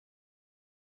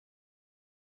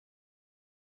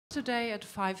today at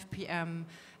 5 p.m.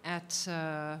 at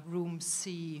room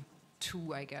C2,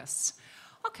 I guess.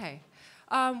 Okay,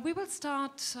 we will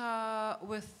start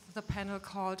with the panel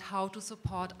called How to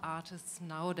Support Artists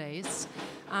Nowadays.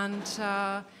 And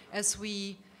as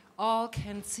we all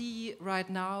can see right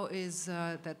now is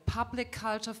that public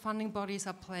culture funding bodies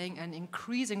are playing an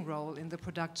increasing role in the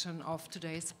production of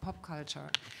today's pop culture.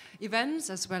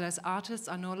 Events as well as artists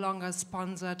are no longer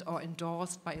sponsored or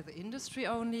endorsed by the industry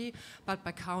only, but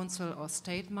by council or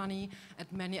state money, and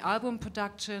many album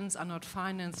productions are not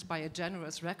financed by a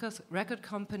generous record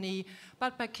company,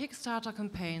 but by Kickstarter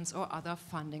campaigns or other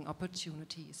funding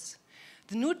opportunities.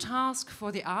 The new task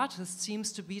for the artists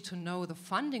seems to be to know the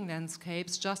funding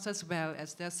landscapes just as well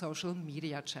as their social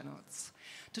media channels.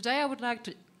 Today I would like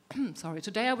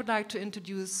to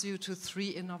introduce you to three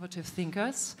innovative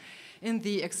thinkers in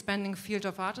the expanding field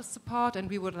of artist support, and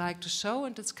we would like to show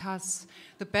and discuss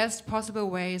the best possible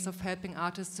ways of helping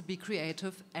artists to be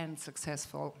creative and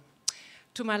successful.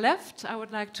 To my left, I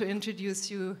would like to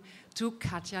introduce you to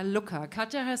Katja.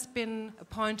 Katja has been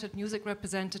appointed music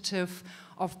representative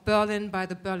of Berlin by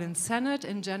the Berlin Senate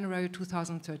in January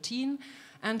 2013,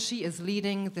 and she is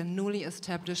leading the newly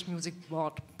established Music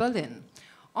Board Berlin.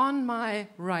 On my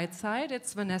right side,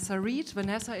 it's Vanessa Reed.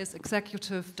 Vanessa is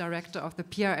Executive Director of the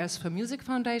PRS for Music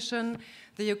Foundation,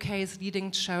 the UK's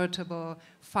leading charitable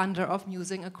funder of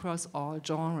music across all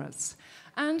genres.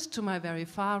 And to my very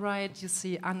far right, you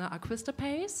see Anna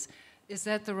Acquistapace. Is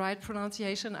that the right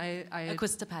pronunciation?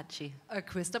 Acquistapace.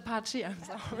 Acquistapace, I'm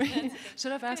sorry.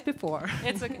 Should have asked before.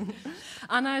 It's okay.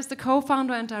 Anna is the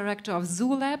co-founder and director of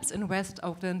Zoolabs in West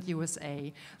Oakland,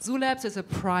 USA. Zoolabs is a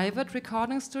private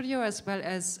recording studio as well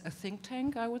as a think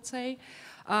tank, I would say,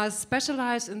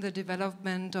 specialized in the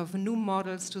development of new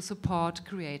models to support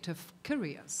creative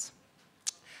careers.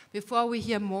 Before we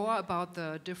hear more about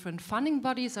the different funding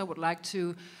bodies, I would like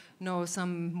to know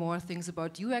some more things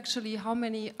about you actually. How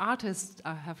many artists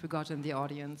have we got in the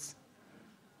audience?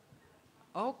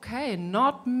 Okay,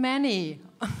 not many,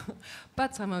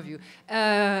 but some of you.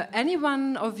 Any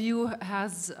one of you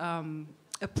has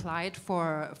applied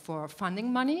for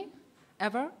funding money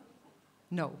ever?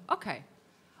 No, okay.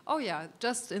 Oh yeah,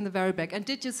 just in the very back. And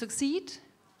did you succeed?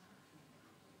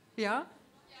 Yeah?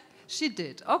 She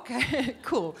did. Okay,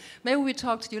 cool. Maybe we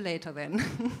talk to you later then.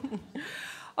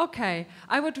 Okay,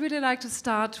 I would really like to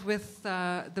start with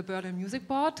the Berlin Music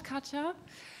Board, Katja.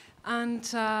 And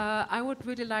I would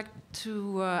really like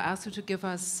to ask you to give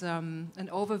us an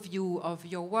overview of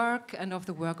your work and of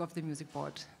the work of the Music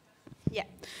Board. Yeah,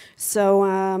 so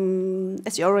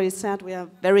as you already said, we are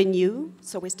very new,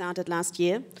 so we started last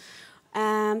year.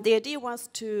 And the idea was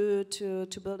to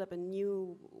build up a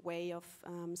new way of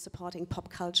supporting pop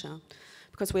culture.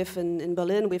 Because in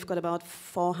Berlin, we've got about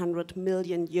 400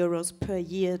 million euros per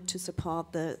year to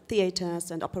support the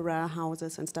theaters and opera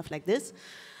houses and stuff like this.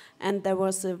 And there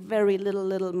was a very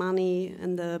little money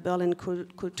in the Berlin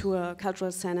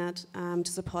Cultural Senate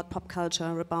to support pop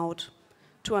culture, about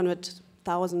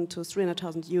 200,000 to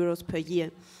 300,000 euros per year.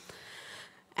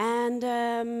 And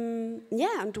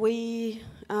yeah, and we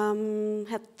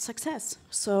had success.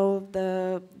 So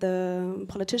the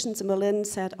politicians in Berlin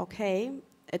said, okay,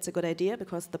 it's a good idea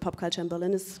because the pop culture in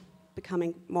Berlin is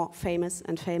becoming more famous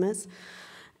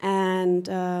and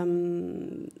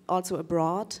also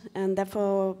abroad. And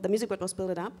therefore, the Music Board was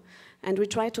built up. And we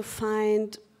tried to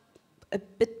find a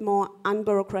bit more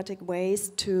unbureaucratic ways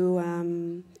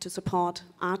to support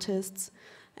artists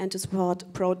and to support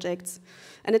projects.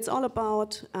 And it's all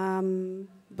about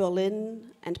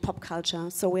Berlin and pop culture.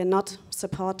 So we're not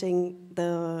supporting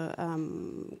the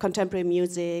contemporary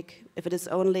music, if it is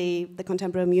only the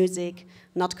contemporary music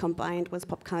not combined with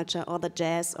pop culture or the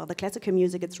jazz or the classical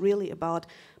music. It's really about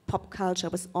pop culture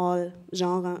with all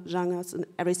genres and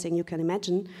everything you can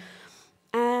imagine.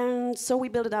 And so we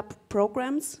built up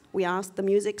programs. We asked the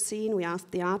music scene, we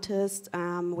asked the artists.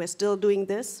 We're still doing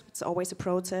this. It's always a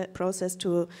process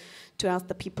to ask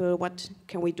the people, what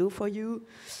can we do for you?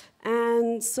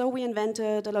 And so we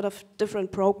invented a lot of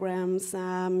different programs.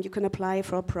 You can apply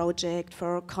for a project,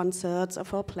 for concerts, or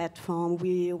for a platform.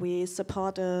 We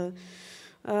support a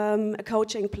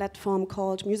coaching platform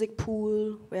called Music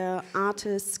Pool, where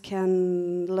artists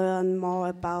can learn more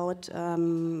about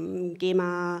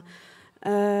GEMA,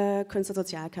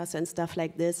 Künstlersozialkasse and stuff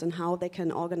like this, and how they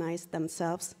can organize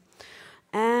themselves.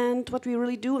 And what we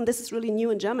really do, and this is really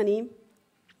new in Germany,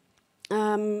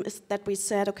 is that we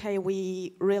said, okay,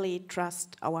 we really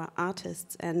trust our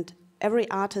artists, and every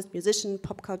artist, musician,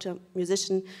 pop culture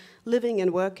musician living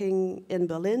and working in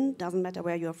Berlin, doesn't matter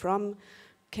where you're from,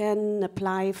 can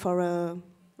apply for a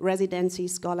residency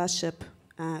scholarship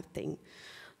thing.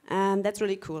 And that's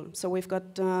really cool. So we've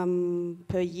got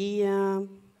per year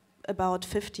about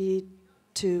 50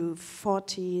 to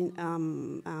 14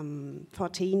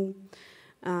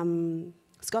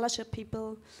 scholarship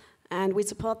people, and we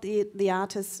support the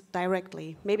artists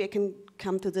directly. Maybe I can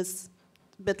come to this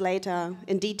a bit later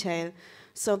in detail.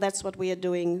 So that's what we are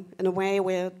doing. In a way,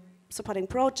 we're supporting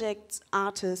projects,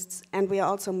 artists, and we are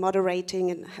also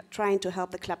moderating and trying to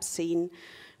help the club scene,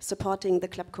 supporting the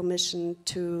club commission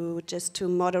to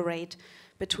moderate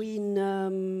between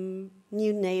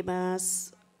new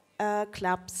neighbors,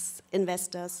 clubs,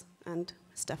 investors, and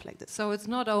stuff like this. So it's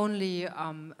not only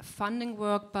funding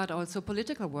work, but also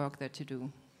political work that you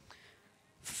do.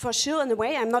 For sure, in a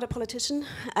way, I'm not a politician,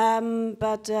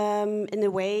 but in a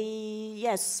way,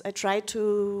 yes, I try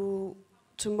to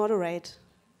moderate.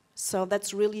 So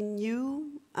that's really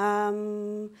new.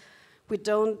 You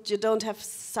don't have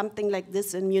something like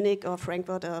this in Munich or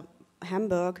Frankfurt or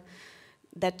Hamburg,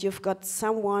 that you've got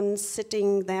someone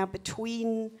sitting there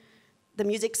between the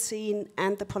music scene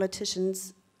and the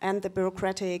politicians and the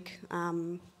bureaucratic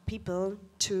people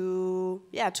to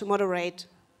moderate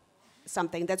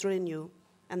something. That's really new,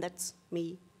 and that's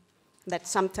me. That's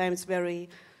sometimes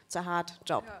it's a hard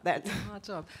job. Yeah, it's a hard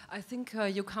job. I think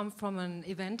you come from an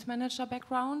event manager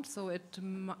background, so it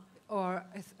I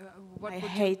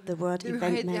hate the word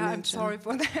event manager. Yeah, I'm sorry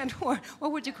for that.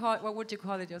 What would you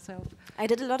call it yourself? I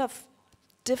did a lot of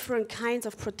different kinds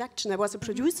of production. I was a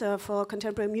producer for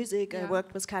contemporary music. Yeah. I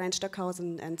worked with Karl-Heinz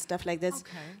Stockhausen and stuff like this.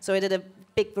 Okay. So I did a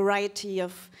big variety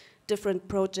of different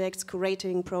projects,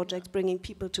 curating projects, bringing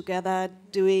people together,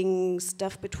 doing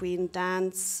stuff between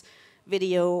dance,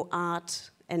 video,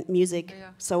 art, and music. Yeah.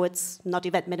 So it's not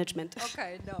event management.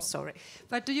 Okay, no. Sorry.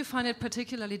 But do you find it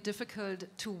particularly difficult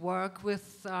to work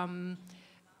with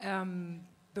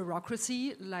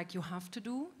bureaucracy like you have to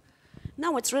do?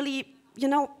 No, it's really,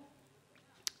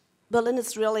 Berlin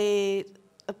is really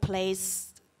a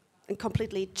place and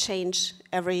completely change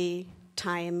every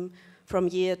time from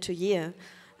year to year.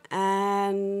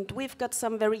 And we've got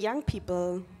some very young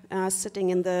people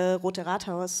sitting in the Rote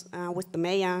Rathaus with the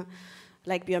mayor,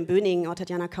 like Björn Böning or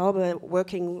Tatjana Kaube,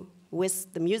 working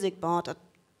with the music board,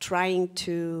 trying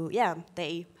to,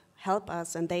 they help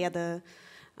us and they are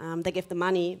they give the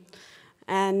money.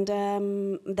 And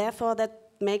therefore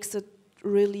that makes it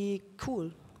really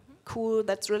cool. Cool,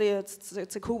 that's really,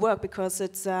 it's a cool work because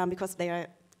because they are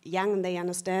young and they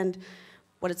understand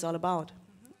what it's all about.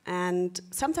 And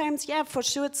sometimes, for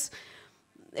sure,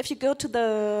 if you go to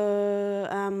the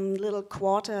little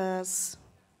quarters,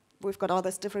 we've got all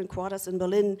these different quarters in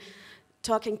Berlin,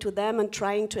 talking to them and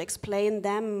trying to explain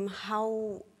them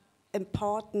how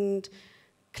important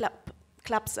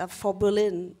clubs are for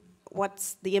Berlin.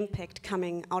 What's the impact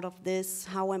coming out of this?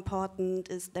 How important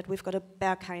is that we've got a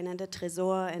Berghain and a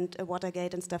Tresor and a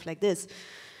Watergate and stuff like this?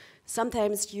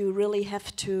 Sometimes you really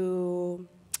have to,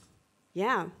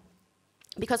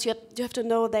 because you have to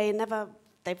know they've never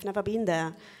been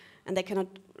there, and they cannot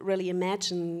really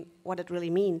imagine what it really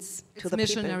means to the people.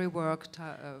 It's missionary work.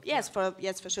 Yes,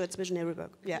 for sure, it's missionary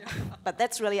work. Yeah, but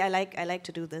that's really I like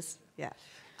to do this. Yeah.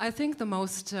 I think the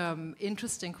most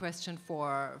interesting question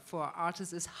for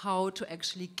artists is how to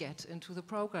actually get into the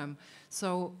program.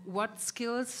 So what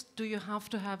skills do you have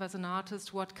to have as an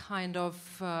artist? What kind of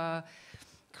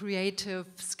creative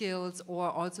skills or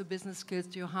also business skills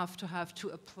do you have to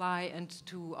apply and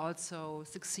to also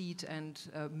succeed and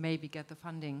maybe get the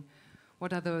funding?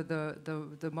 What are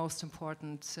the most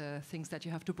important things that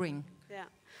you have to bring? Yeah.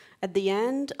 At the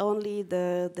end, only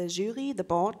the jury, the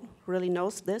board, really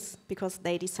knows this because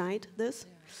they decide this.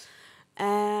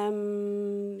 Yeah.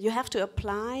 You have to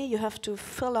apply, you have to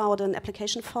fill out an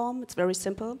application form, it's very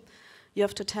simple. You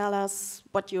have to tell us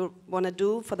what you want to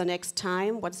do for the next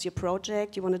time, what's your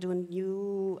project, you want to do a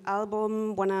new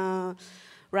album, want to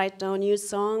write down new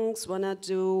songs, want to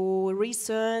do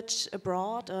research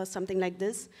abroad or something like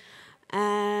this.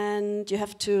 And you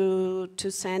have to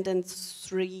send in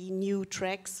 3 new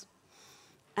tracks.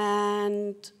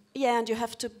 And you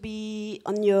have to be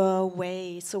on your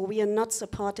way. So we are not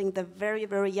supporting the very,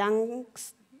 very young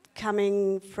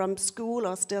coming from school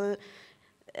or still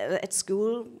at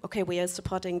school. Okay, we are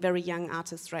supporting very young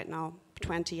artists right now,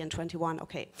 20 and 21,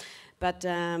 okay. But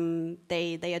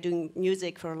they are doing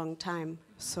music for a long time,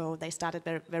 so they started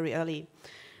very, very early.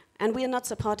 And we are not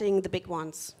supporting the big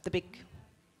ones, the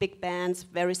big bands,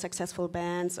 very successful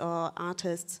bands or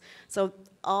artists. So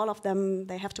all of them,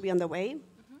 they have to be on their way.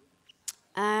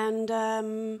 And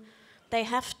they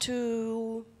have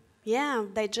to,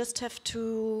 they just have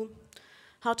to,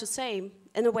 how to say,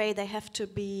 in a way they have to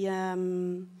be, how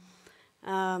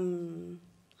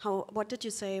How? What did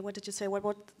you say? What did you say? What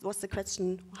was the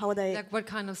question? How are they? Like what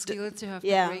kind of skills you have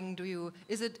to bring?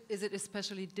 Is it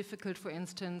especially difficult, for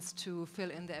instance, to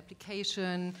fill in the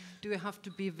application? Do you have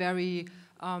to be very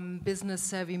business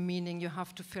savvy, meaning you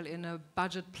have to fill in a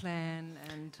budget plan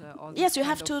and all? Yes, you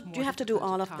have to. You have to do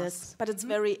all of this, but it's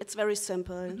very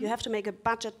simple. You have to make a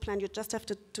budget plan. You just have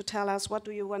to tell us what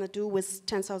do you want to do with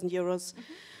 10,000 euros.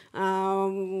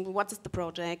 What is the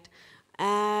project?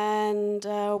 And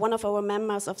one of our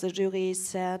members of the jury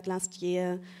said last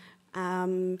year,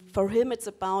 for him it's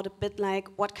about a bit like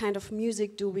what kind of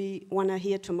music do we want to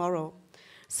hear tomorrow.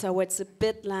 So it's a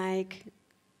bit like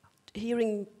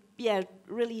hearing,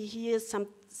 really hear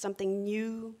something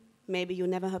new, maybe you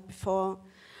never heard before,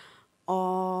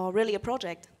 or really a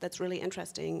project that's really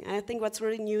interesting. And I think what's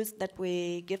really new is that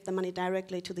we give the money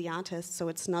directly to the artist, so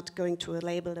it's not going to a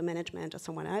label, the management, or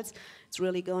someone else. It's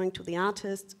really going to the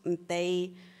artist, and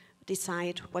they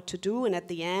decide what to do, and at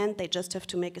the end, they just have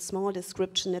to make a small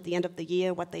description at the end of the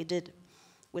year what they did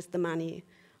with the money.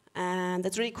 And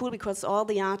that's really cool because all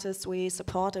the artists we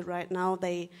supported right now,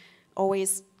 they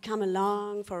always come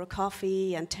along for a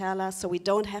coffee and tell us, so we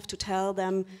don't have to tell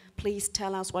them, please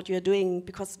tell us what you're doing,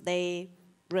 because they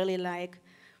really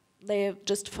they're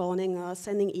just phoning or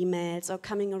sending emails or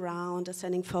coming around or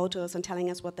sending photos and telling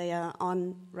us what they are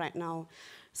on right now.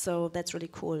 So that's really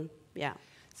cool, yeah.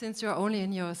 Since you're only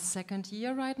in your second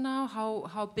year right now,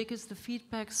 how big is the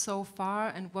feedback so far,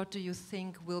 and what do you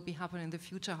think will be happening in the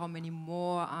future? How many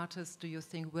more artists do you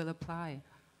think will apply?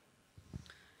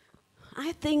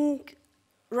 I think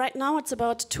right now it's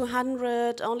about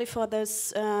 200 only for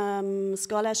this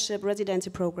scholarship residency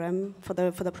program, for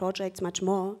the projects, much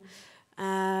more.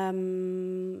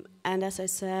 And as I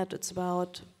said, it's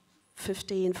about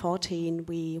 15, 14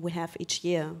 we have each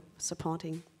year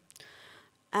supporting.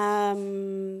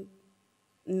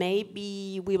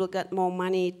 Maybe we will get more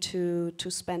money to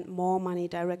spend more money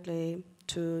directly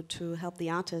to help the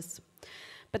artists.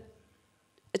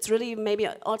 It's really maybe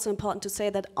also important to say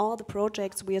that all the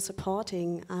projects we are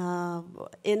supporting are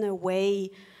in a way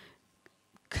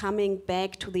coming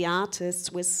back to the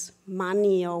artists with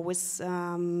money or with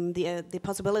the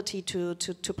possibility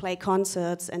to play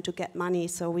concerts and to get money.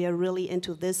 So we are really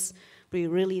into this. We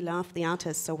really love the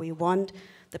artists, so we want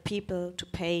the people to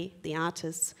pay the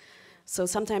artists. So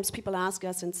sometimes people ask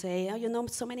us and say, oh, you know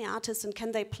so many artists, and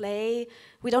can they play?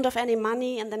 We don't have any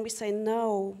money, and then we say,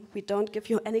 no, we don't give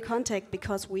you any contact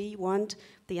because we want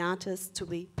the artists to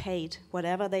be paid,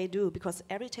 whatever they do, because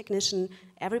every technician,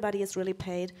 everybody is really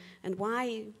paid. And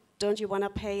why don't you want to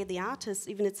pay the artists,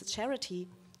 even if it's a charity?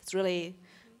 It's really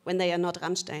when they are not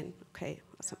Rammstein, okay,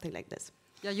 or something like this.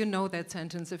 Yeah, you know that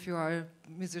sentence. If you are a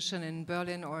musician in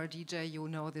Berlin or a DJ, you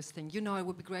know this thing. You know it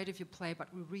would be great if you play,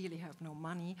 but we really have no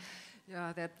money.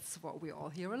 Yeah, that's what we all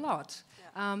hear a lot.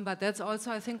 Yeah. But that's also,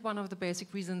 I think, one of the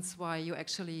basic reasons why you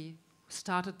actually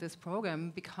started this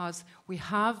program, because we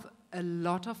have a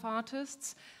lot of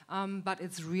artists, but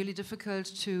it's really difficult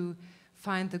to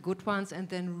find the good ones and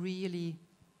then really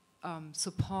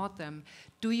support them.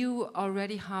 Do you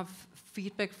already have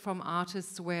feedback from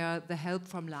artists where the help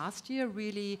from last year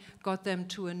really got them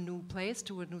to a new place,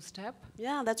 to a new step?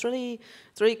 Yeah, it's really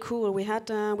cool.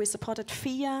 We supported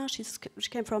Fia. She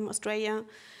came from Australia.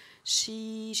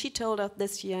 She told us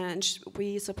this year, and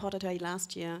we supported her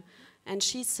last year. And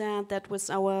she said that with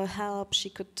our help,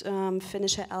 she could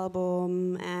finish her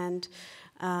album, and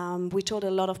we told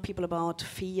a lot of people about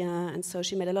Fia, and so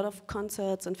she made a lot of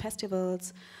concerts and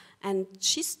festivals. And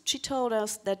she told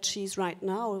us that she's right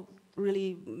now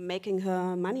really making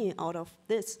her money out of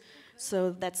this. Okay.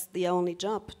 So that's the only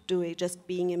job, just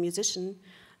being a musician,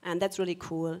 and that's really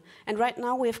cool. And right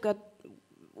now we've got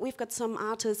some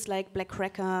artists like Black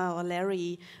Cracker or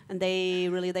Larry, and they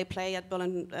play at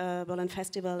Berlin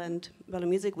Festival and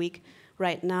Berlin Music Week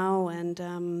right now,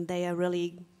 and they are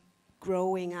really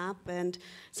growing up. And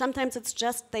sometimes it's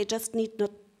just they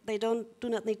do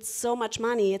not need so much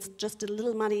money. It's just a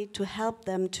little money to help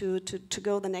them to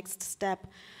go the next step.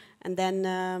 And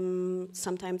then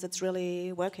sometimes it's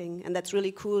really working, and that's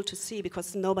really cool to see,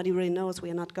 because nobody really knows.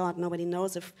 We are not God. Nobody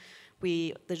knows if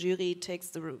the jury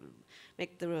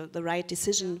make the right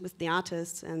decision with the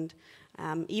artists. And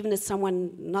even if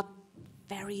someone not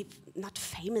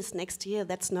famous next year,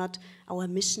 that's not our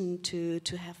mission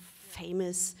to have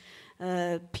famous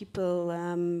people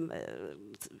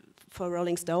for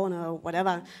Rolling Stone or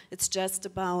whatever. It's just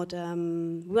about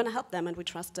we want to help them, and we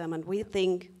trust them, and we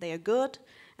think they are good,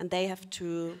 and they have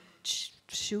to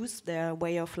choose their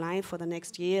way of life for the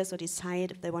next years, or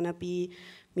decide if they want to be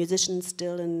musicians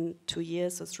still in 2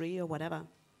 years or 3 or whatever.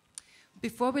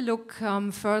 Before we look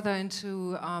further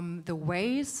into the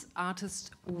ways artists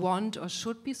want or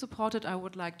should be supported, I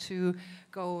would like to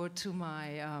go to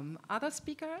my other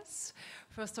speakers.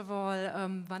 First of all,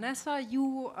 Vanessa,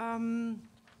 you,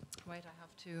 wait, I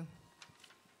have to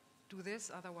do this,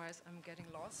 otherwise I'm getting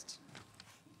lost.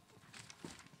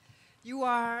 You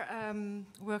are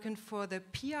working for the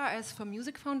PRS for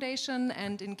Music Foundation,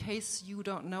 and in case you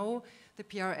don't know, the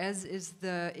PRS is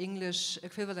the English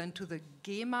equivalent to the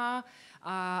GEMA.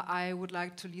 I would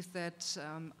like to leave that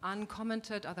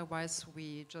uncommented, otherwise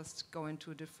we just go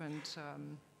into a different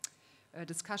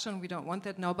discussion. We don't want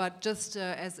that now, but just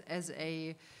as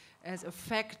a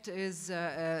fact is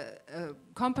a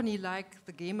company like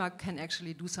the GEMA can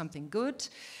actually do something good.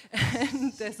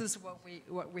 And this is what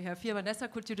we have here. Vanessa,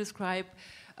 could you describe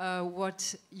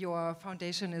what your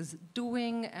foundation is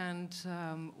doing and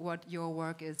what your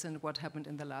work is and what happened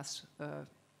in the last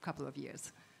couple of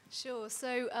years? Sure.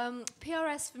 So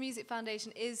PRS for Music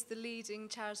Foundation is the leading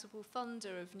charitable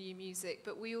funder of new music,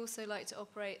 but we also like to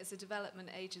operate as a development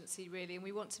agency, really, and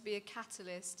we want to be a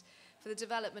catalyst for the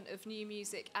development of new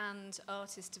music and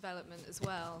artist development as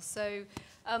well. So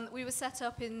we were set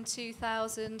up in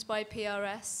 2000 by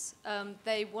PRS.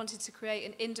 They wanted to create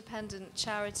an independent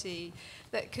charity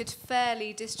that could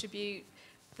fairly distribute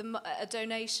a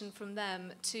donation from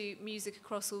them to music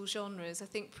across all genres. I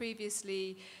think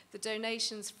previously the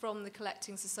donations from the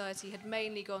Collecting Society had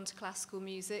mainly gone to classical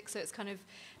music, so it's kind of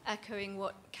echoing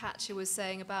what Katja was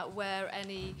saying about where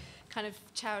any kind of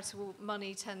charitable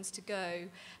money tends to go.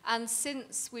 And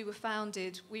since we were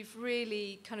founded, we've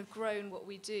really kind of grown what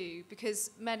we do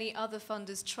because many other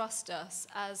funders trust us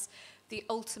as the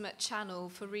ultimate channel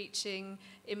for reaching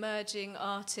emerging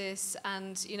artists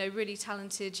and, you know, really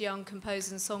talented young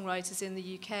composers and songwriters in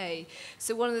the UK.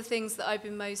 So one of the things that I've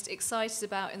been most excited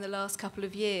about in the last couple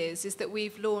of years is that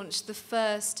we've launched the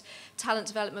first talent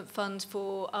development fund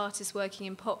for artists working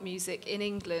in pop music in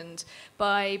England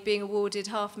by being awarded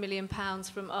 £500,000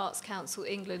 from Arts Council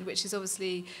England, which is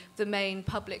obviously the main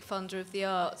public funder of the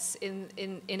arts in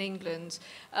England.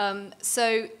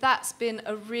 So that's been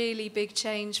a really big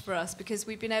change for us because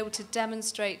we've been able to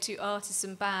demonstrate to artists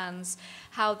and bands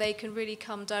how they can really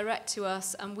come direct to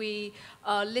us, and we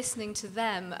are listening to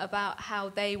them about how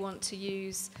they want to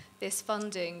use this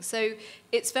funding. So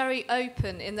it's very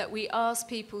open in that we ask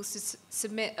people to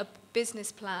submit a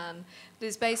business plan that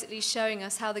is basically showing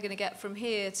us how they're going to get from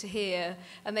here to here,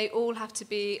 and they all have to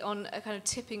be on a kind of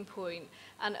tipping point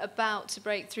and about to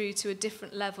break through to a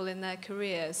different level in their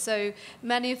career. So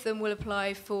many of them will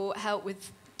apply for help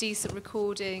with decent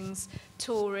recordings,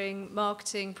 touring,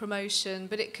 marketing, promotion,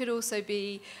 but it could also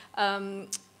be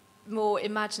more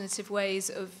imaginative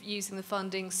ways of using the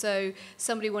funding. So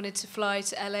somebody wanted to fly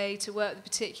to LA to work with a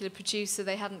particular producer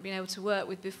they hadn't been able to work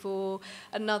with before.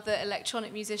 Another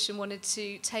electronic musician wanted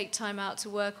to take time out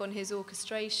to work on his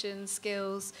orchestration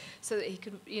skills so that he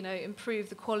could, you know, improve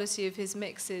the quality of his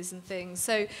mixes and things.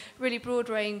 So really broad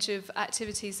range of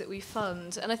activities that we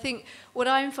fund. And I think what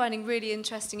I'm finding really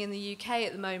interesting in the UK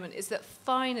at the moment is that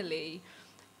finally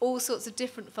all sorts of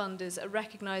different funders are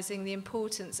recognising the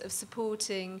importance of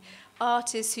supporting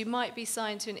artists who might be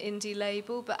signed to an indie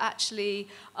label but actually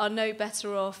are no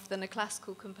better off than a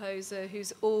classical composer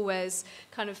who's always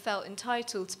kind of felt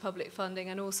entitled to public funding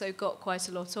and also got quite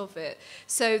a lot of it.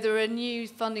 So there are new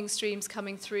funding streams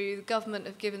coming through. The government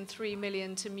have given £3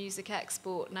 million to music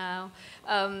export now.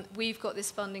 We've got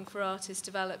this funding for artist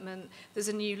development. There's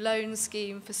a new loan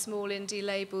scheme for small indie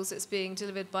labels that's being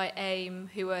delivered by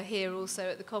AIM, who are here also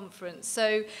at the conference.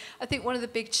 So I think one of the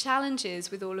big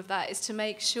challenges with all of that is to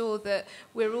make sure that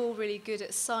we're all really good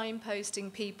at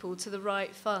signposting people to the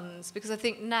right funds, because I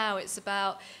think now it's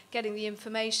about getting the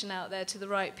information out there to the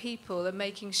right people and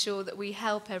making sure that we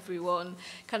help everyone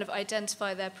kind of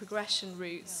identify their progression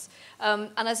routes.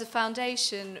 And as a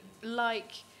foundation,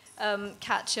 like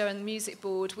Katja and the Music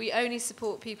Board, we only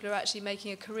support people who are actually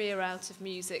making a career out of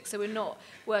music. So we're not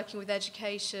working with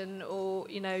education or,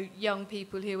 you know, young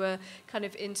people who are kind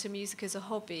of into music as a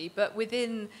hobby. But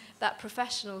within that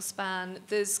professional span,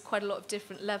 there's quite a lot of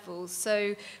different levels.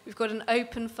 So we've got an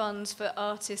open fund for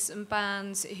artists and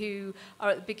bands who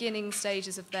are at the beginning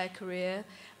stages of their career.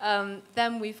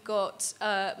 Then we've got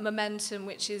Momentum,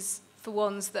 which is for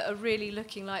ones that are really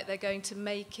looking like they're going to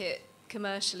make it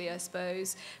commercially, I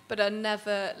suppose, but are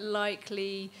never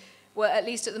likely well, at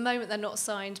least at the moment, they're not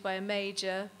signed by a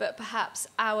major, but perhaps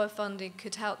our funding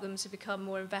could help them to become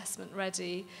more investment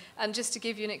ready. And just to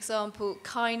give you an example,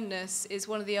 Kindness is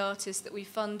one of the artists that we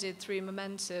funded through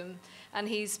Momentum, and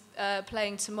he's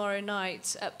playing tomorrow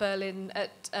night at Berlin,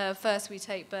 at First We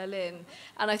Take Berlin.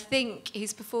 And I think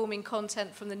he's performing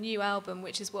content from the new album,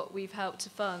 which is what we've helped to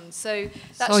fund. So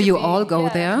you all go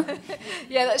there?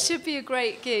 Yeah, that should be a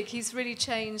great gig. He's really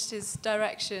changed his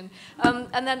direction.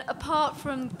 And then apart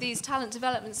from these talent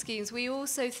development schemes, we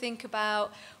also think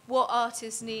about what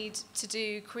artists need to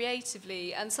do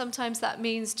creatively. And sometimes that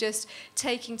means just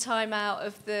taking time out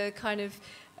of the kind of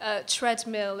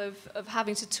treadmill of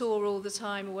having to tour all the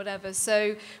time or whatever.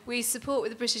 So we support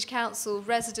with the British Council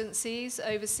residencies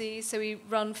overseas. So we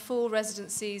run 4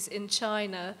 residencies in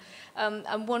China.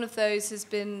 And one of those has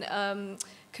been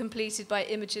completed by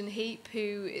Imogen Heap,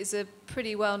 who is a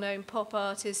pretty well-known pop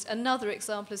artist. Another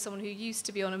example is someone who used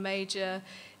to be on a major,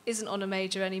 isn't on a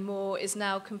major anymore, is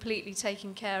now completely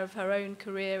taking care of her own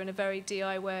career in a very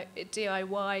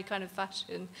DIY kind of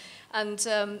fashion. And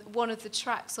one of the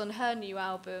tracks on her new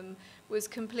album was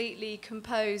completely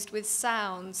composed with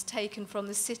sounds taken from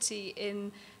the city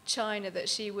in China that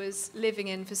she was living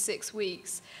in for 6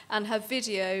 weeks. And her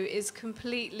video is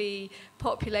completely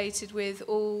populated with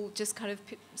all just kind of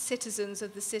citizens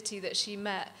of the city that she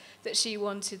met, that she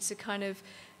wanted to kind of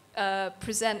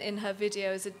present in her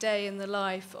video as a day in the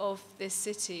life of this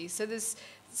city. So there's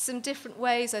some different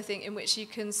ways, I think, in which you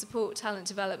can support talent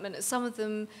development. Some of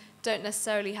them don't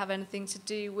necessarily have anything to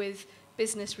do with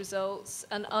business results,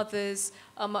 and others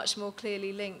are much more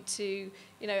clearly linked to,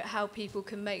 you know, how people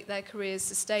can make their careers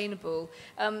sustainable.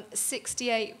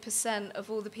 68%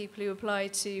 of all the people who apply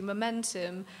to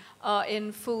Momentum are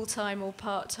in full-time or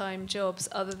part-time jobs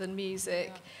other than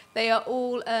music. Yeah. They are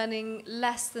all earning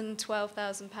less than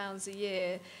 £12,000 a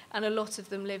year, and a lot of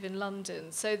them live in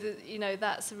London. So, you know,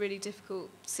 that's a really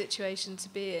difficult situation to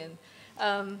be in.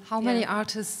 How many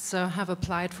artists have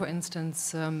applied, for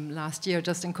instance, last year,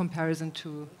 just in comparison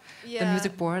to the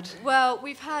music board? Well,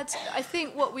 we've had, I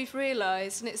think what we've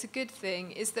realised, and it's a good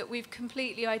thing, is that we've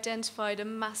completely identified a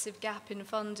massive gap in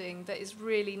funding that is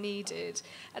really needed.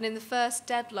 And in the first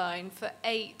deadline for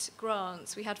 8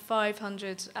 grants, we had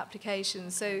 500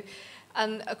 applications. So,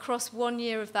 and across 1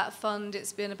 year of that fund,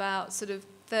 it's been about sort of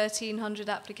 1,300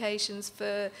 applications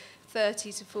for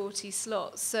 30 to 40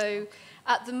 slots. So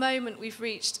at the moment, we've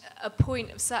reached a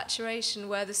point of saturation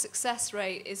where the success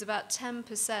rate is about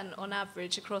 10% on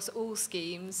average across all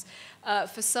schemes.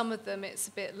 For some of them, it's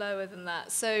a bit lower than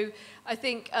that. So I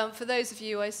think for those of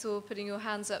you I saw putting your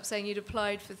hands up saying you'd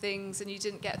applied for things and you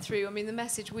didn't get through, I mean, the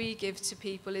message we give to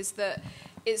people is that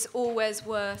it's always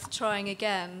worth trying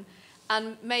again,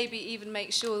 and maybe even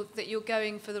make sure that you're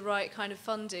going for the right kind of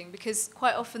funding, because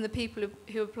quite often the people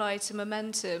who apply to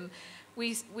Momentum,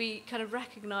 we kind of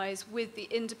recognise with the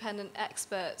independent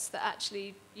experts that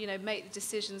actually, you know, make the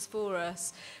decisions for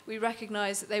us, we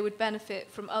recognise that they would benefit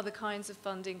from other kinds of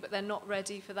funding, but they're not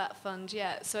ready for that fund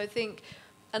yet. So I think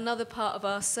another part of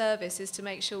our service is to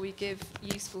make sure we give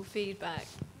useful feedback.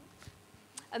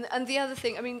 And the other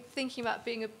thing, I mean, thinking about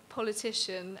being a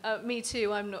politician, me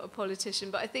too, I'm not a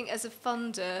politician, but I think as a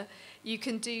funder, you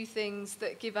can do things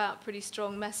that give out pretty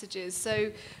strong messages. So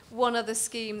one other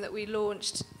scheme that we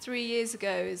launched 3 years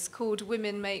ago is called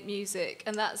Women Make Music,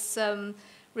 and that's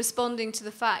responding to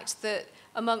the fact that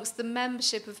amongst the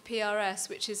membership of PRS,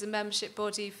 which is a membership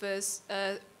body for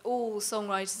all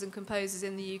songwriters and composers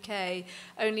in the UK,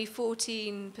 only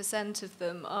 14% of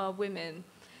them are women.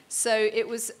 So it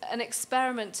was an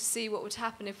experiment to see what would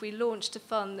happen if we launched a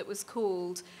fund that was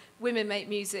called Women Make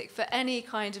Music for any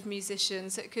kind of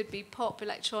musicians. So it could be pop,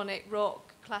 electronic,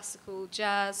 rock, classical,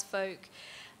 jazz, folk.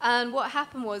 And what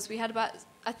happened was we had about,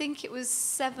 I think it was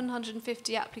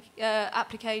 750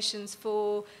 applications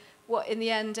for what in the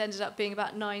end ended up being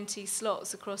about 90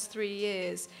 slots across 3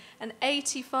 years. And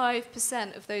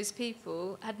 85% of those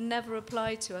people had never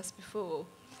applied to us before.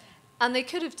 And they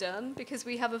could have done, because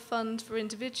we have a fund for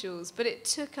individuals, but it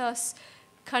took us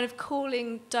kind of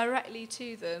calling directly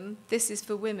to them, this is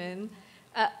for women,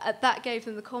 that gave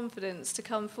them the confidence to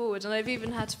come forward. And I've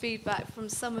even had feedback from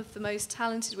some of the most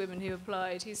talented women who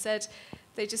applied, who said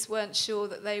they just weren't sure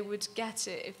that they would get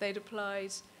it if they'd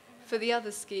applied for the other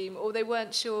scheme, or they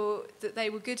weren't sure that they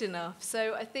were good enough.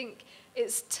 So I think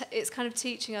it's kind of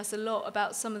teaching us a lot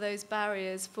about some of those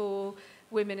barriers for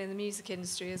women in the music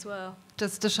industry as well.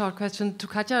 Just a short question to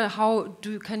Katja.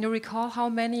 Can you recall how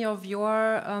many of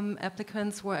your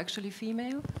applicants were actually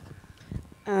female?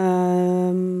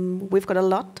 We've got a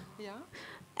lot. Yeah.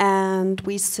 And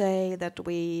we say that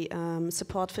we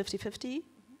support 50-50,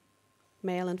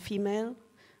 male and female.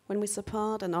 when we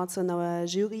support, and also in our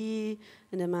jury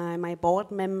and in my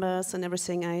board members and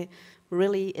everything. I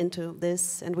really into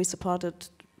this, and we supported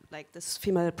like this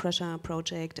female pressure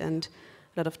project and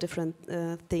a lot of different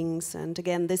things. And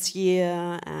again this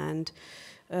year, and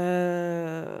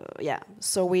yeah,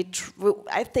 so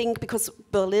I think because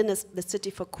Berlin is the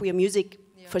city for queer music,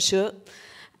 for sure,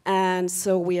 and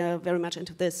so we are very much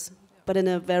into this, but in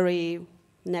a very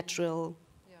natural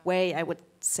way, I would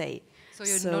say.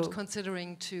 So you're not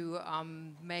considering to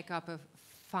make up a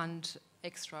fund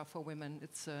extra for women?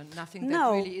 It's nothing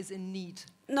that really is in need?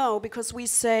 No, because we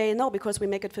say no, because we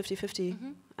make it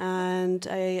 50-50. And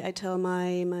I tell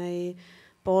my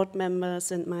board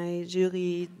members and my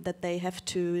jury that they have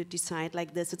to decide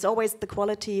like this. It's always the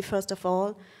quality first of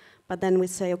all, but then we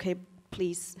say, okay,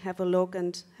 please have a look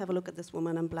at this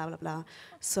woman and blah blah blah.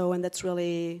 So, and that's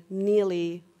really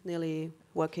nearly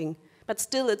working. But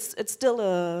still, it's still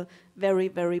a very,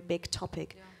 very big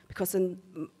topic, because in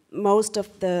most of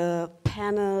the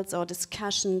panels or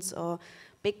discussions or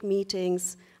big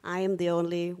meetings, I am the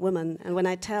only woman. And when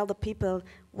I tell the people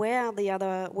where are the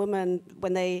other women,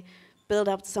 when they build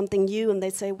up something new and they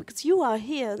say, because you are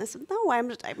here, and I said, no, I'm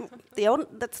the only,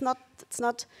 it's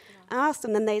not asked.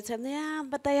 And then they said, yeah,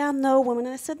 but there are no women.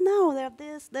 And I said, no, there are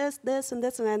this, and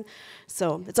this, and then.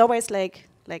 So it's always like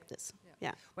this.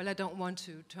 Yeah. Well, I don't want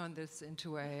to turn this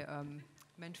into a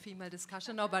men-female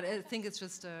discussion now, but I think it's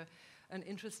just an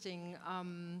interesting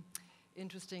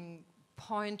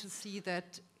point to see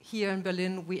that here in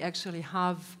Berlin we actually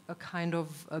have a kind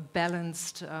of a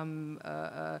balanced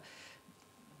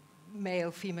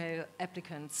male-female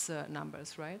applicants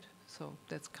numbers, right? So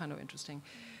that's kind of interesting.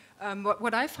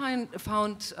 What I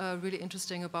found really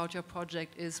interesting about your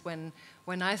project is when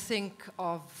I think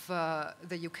of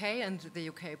the UK and the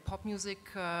UK pop music,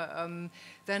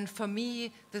 then for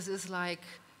me this is like,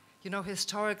 you know,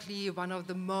 historically one of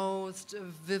the most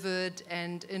vivid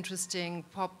and interesting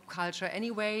pop culture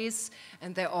anyways,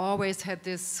 and they always had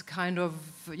this kind of,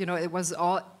 you know, it was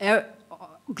all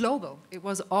global. It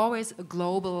was always a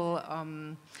global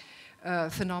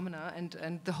phenomena,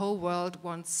 and the whole world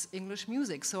wants English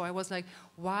music. So I was like,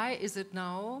 why is it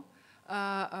now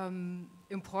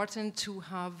important to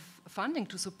have funding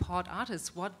to support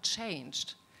artists? What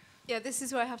changed? Yeah, this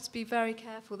is where I have to be very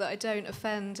careful that I don't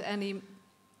offend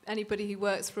anybody who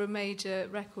works for a major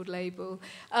record label.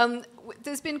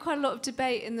 There's been quite a lot of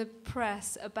debate in the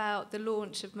press about the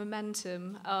launch of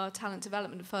Momentum, our talent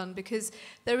development fund, because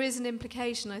there is an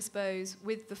implication, I suppose,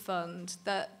 with the fund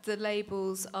that the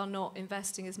labels are not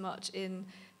investing as much in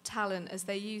talent as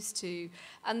they used to.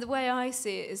 And the way I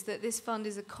see it is that this fund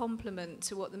is a complement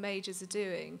to what the majors are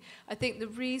doing. I think the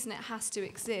reason it has to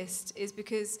exist is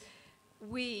because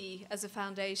we, as a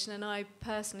foundation, and I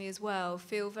personally as well,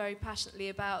 feel very passionately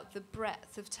about the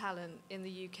breadth of talent in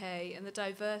the UK and the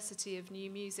diversity of new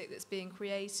music that's being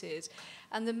created.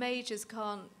 And the majors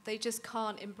just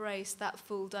can't embrace that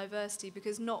full diversity,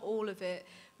 because not all of it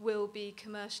will be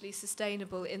commercially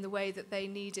sustainable in the way that they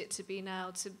need it to be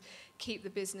now to keep the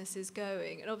businesses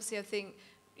going. And obviously I think,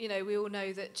 you know, we all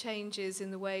know that changes in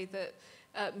the way that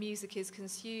music is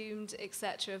consumed,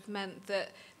 etc., have meant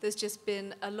that there's just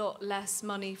been a lot less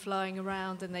money flying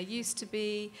around than there used to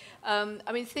be.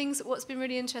 I mean, what's been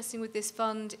really interesting with this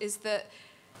fund is that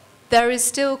there is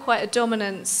still quite a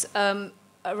dominance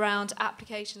around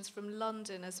applications from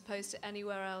London as opposed to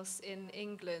anywhere else in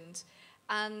England.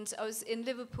 And I was in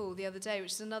Liverpool the other day,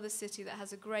 which is another city that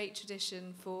has a great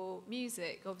tradition for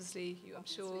music. Obviously, I'm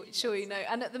sure you know.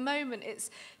 And at the moment,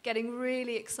 it's getting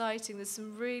really exciting. There's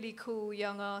some really cool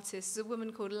young artists. There's a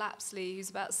woman called Lapsley, who's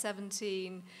about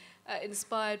 17,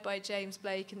 inspired by James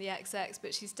Blake and the XX,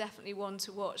 but she's definitely one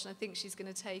to watch, and I think she's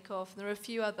going to take off. And there are a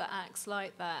few other acts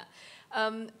like that.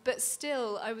 But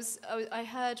still, I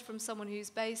heard from someone who's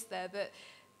based there that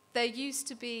there used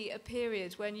to be a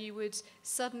period when you would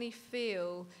suddenly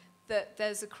feel that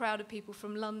there's a crowd of people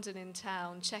from London in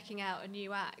town checking out a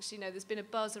new act. You know, there's been a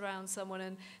buzz around someone,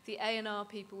 and the A&R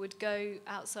people would go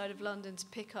outside of London to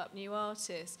pick up new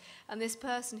artists. And this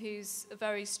person who's a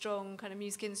very strong kind of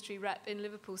music industry rep in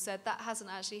Liverpool said that hasn't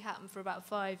actually happened for about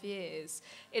 5 years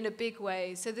in a big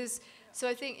way. So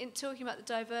I think in talking about the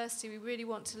diversity, we really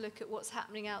want to look at what's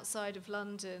happening outside of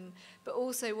London, but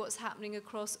also what's happening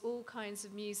across all kinds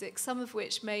of music, some of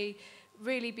which may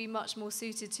really be much more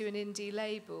suited to an indie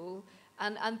label,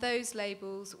 And those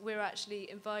labels we're actually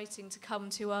inviting to come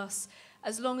to us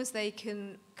as long as they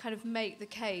can kind of make the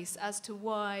case as to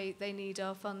why they need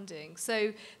our funding.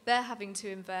 So they're having to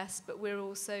invest, but we're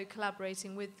also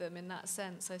collaborating with them in that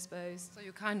sense, I suppose. So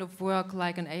you kind of work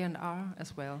like an A&R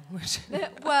as well?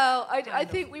 Well, I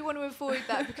think we want to avoid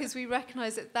that because we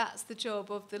recognise that that's the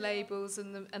job of the labels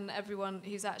and everyone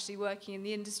who's actually working in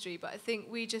the industry. But I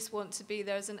think we just want to be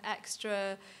there as an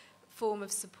extra form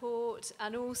of support,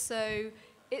 and also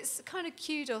it's kind of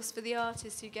kudos for the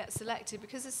artists who get selected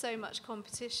because there's so much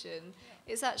competition.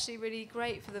 It's actually really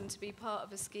great for them to be part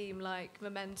of a scheme like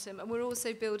Momentum, and we're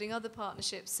also building other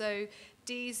partnerships. So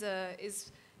Deezer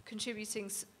is contributing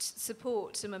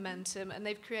support to Momentum, and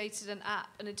they've created an app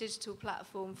and a digital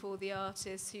platform for the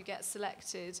artists who get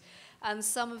selected, and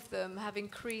some of them have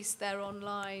increased their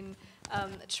online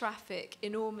traffic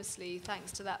enormously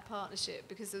thanks to that partnership,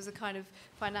 because there's a kind of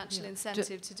financial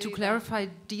incentive to do that. To clarify,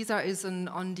 Deezer is an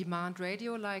on-demand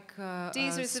radio like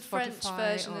Deezer is the French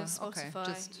version of Spotify.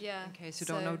 Okay, just in case you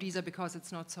don't know Deezer, because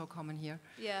it's not so common here.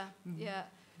 Yeah, yeah.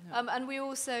 And we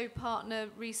also partner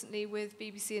recently with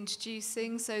BBC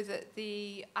Introducing, so that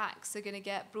the acts are going to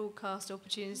get broadcast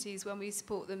opportunities when we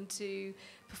support them to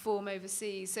perform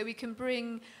overseas. So we can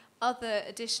bring other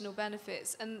additional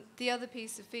benefits. And the other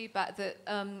piece of feedback that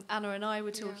Anna and I were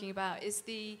talking about is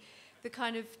the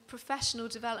kind of professional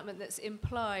development that's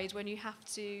implied when you have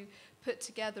to put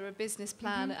together a business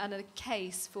plan and a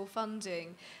case for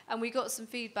funding. And we got some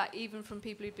feedback even from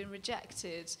people who've been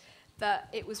rejected, that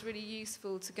it was really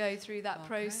useful to go through that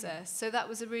process. So that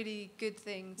was a really good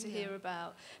thing to hear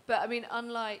about. But I mean,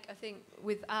 unlike, I think,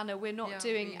 with Anna, we're not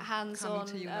doing hands-on,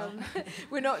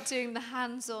 we're not doing the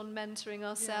hands-on mentoring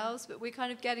ourselves, but we're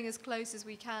kind of getting as close as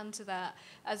we can to that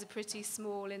as a pretty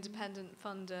small independent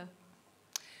funder.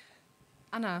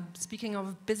 Anna, speaking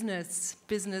of business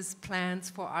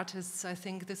plans for artists, I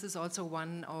think this is also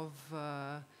one of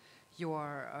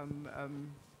your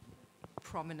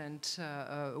prominent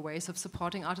ways of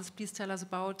supporting artists. Please tell us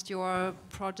about your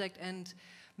project, and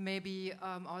maybe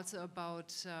also about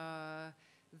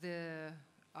the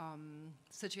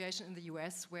situation in the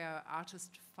US where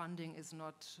artist funding is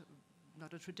not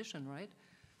a tradition, right?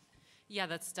 Yeah,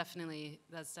 that's definitely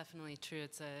true.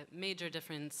 It's a major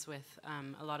difference with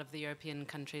a lot of the European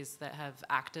countries that have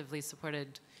actively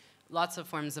supported lots of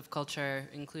forms of culture,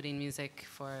 including music,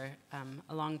 for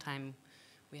a long time.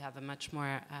 We have a much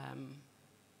more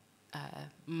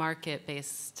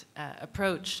market-based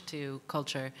approach to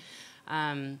culture.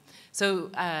 So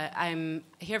I'm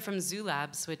here from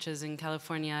Zoolabs, which is in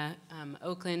California,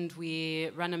 Oakland. We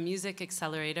run a music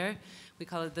accelerator. We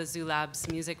call it the Zoolabs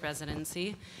Music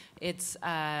Residency. It's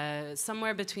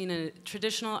somewhere between a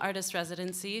traditional artist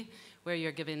residency, where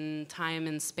you're given time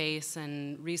and space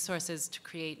and resources to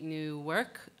create new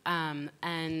work,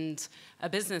 and a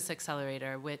business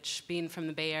accelerator, which, being from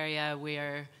the Bay Area,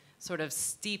 we're sort of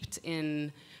steeped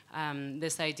in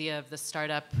this idea of the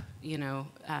startup,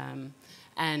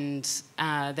 and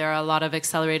there are a lot of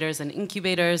accelerators and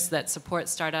incubators that support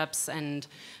startups and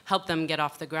help them get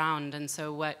off the ground. And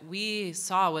so what we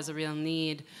saw was a real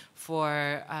need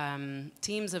for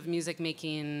teams of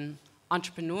music-making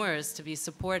entrepreneurs to be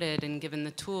supported and given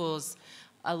the tools,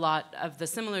 a lot of the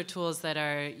similar tools that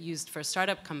are used for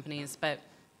startup companies. But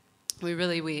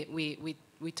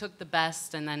we took the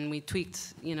best and then we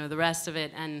tweaked, the rest of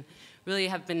it, and really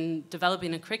have been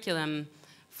developing a curriculum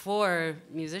for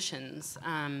musicians.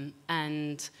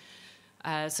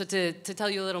 So to tell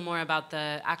you a little more about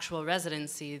the actual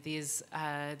residency,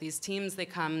 these teams, they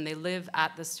come, they live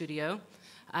at the studio.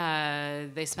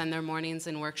 They spend their mornings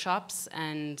in workshops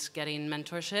and getting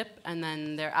mentorship, and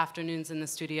then their afternoons in the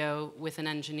studio with an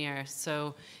engineer.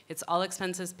 So it's all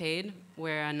expenses paid.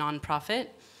 We're a nonprofit.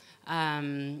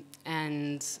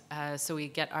 So we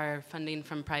get our funding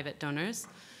from private donors.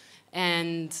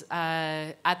 And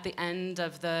at the end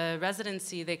of the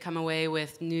residency, they come away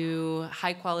with new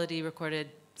high-quality recorded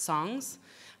songs.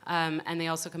 And they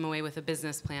also come away with a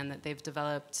business plan that they've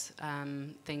developed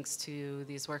thanks to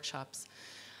these workshops.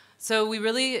 So we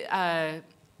really,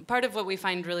 part of what we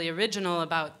find really original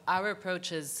about our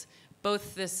approach is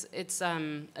both this, it's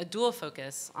a dual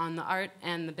focus on the art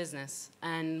and the business.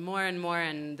 And more,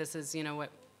 and this is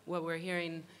what we're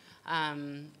hearing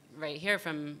right here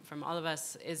from all of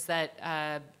us, is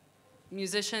that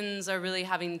musicians are really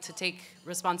having to take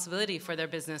responsibility for their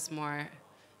business more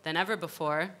than ever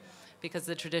before, because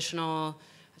the traditional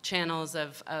channels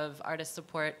of artist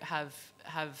support have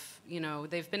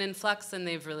they've been in flux and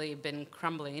they've really been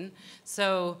crumbling.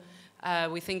 So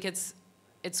we think it's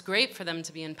it's great for them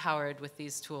to be empowered with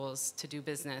these tools to do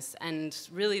business, and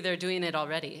really they're doing it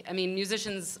already. I mean,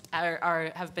 musicians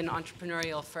have been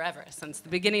entrepreneurial forever, since the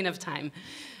beginning of time.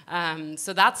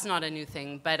 So that's not a new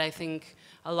thing, but I think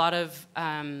a lot of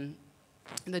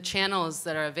the channels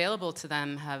that are available to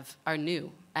them are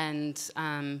new. And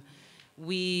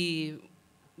one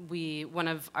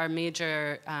of our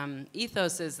major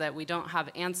ethos is that we don't have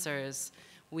answers,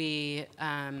 we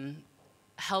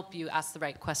help you ask the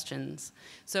right questions.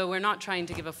 So we're not trying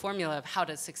to give a formula of how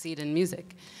to succeed in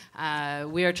music.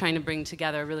 We are trying to bring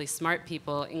together really smart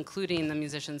people, including the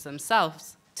musicians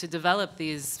themselves, to develop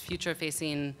these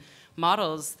future-facing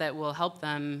models that will help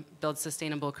them build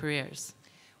sustainable careers.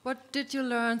 What did you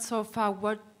learn so far?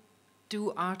 What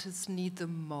do artists need the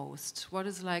most? What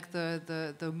is like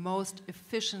the most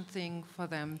efficient thing for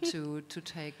them to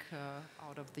take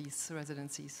out of these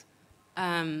residencies?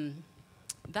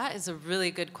 That is a really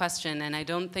good question, and I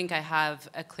don't think I have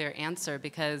a clear answer,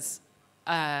 because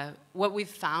what we've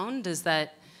found is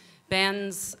that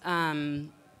bands, and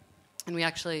we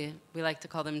like to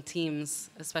call them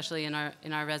teams, especially in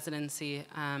our residency,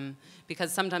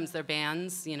 because sometimes they're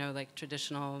bands, like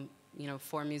traditional,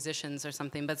 4 musicians or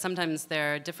something, but sometimes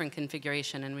they're a different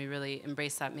configuration, and we really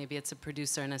embrace that. Maybe it's a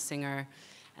producer and a singer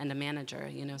and a manager,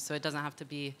 so it doesn't have to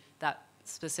be that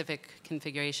specific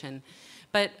configuration.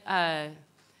 But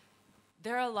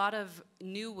there are a lot of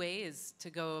new ways to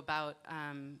go about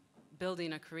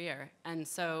building a career. And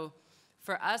so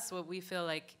for us, what we feel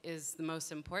like is the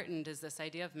most important is this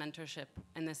idea of mentorship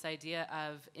and this idea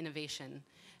of innovation.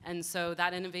 And so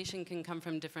that innovation can come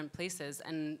from different places.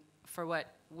 And for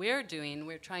what we're doing,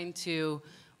 we're trying to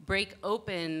break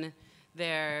open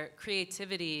their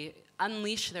creativity,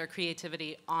 unleash their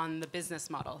creativity on the business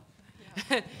model.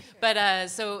 Yeah. But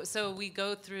so we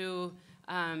go through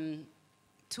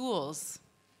tools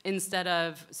instead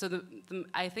of,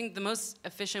 I think the most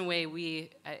efficient way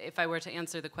if I were to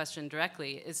answer the question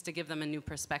directly, is to give them a new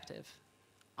perspective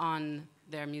on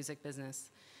their music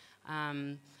business.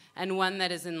 And one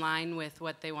that is in line with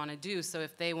what they want to do. So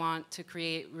if they want to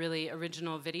create really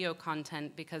original video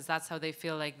content because that's how they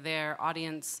feel like their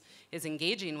audience is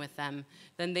engaging with them,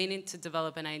 then they need to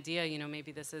develop an idea,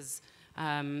 maybe this is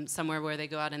somewhere where they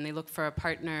go out and they look for a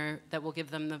partner that will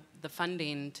give them the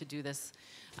funding to do this.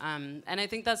 And I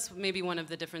think that's maybe one of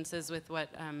the differences with what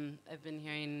I've been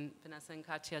hearing Vanessa and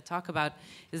Katja talk about,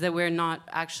 is that we're not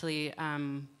actually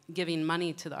giving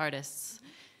money to the artists.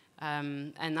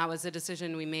 And that was a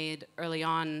decision we made early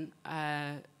on.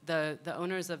 The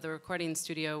owners of the recording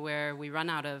studio where we run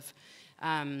out of,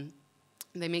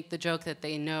 they make the joke that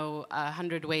they know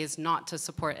 100 ways not to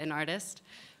support an artist,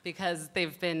 because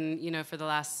they've been, for the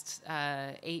last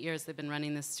 8 years, they've been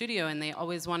running this studio, and they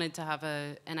always wanted to have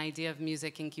an idea of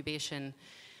music incubation.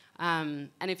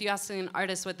 And if you ask an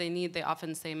artist what they need, they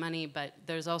often say money, but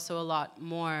there's also a lot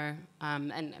more,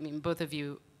 and I mean, both of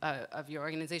you, of your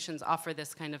organizations offer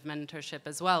this kind of mentorship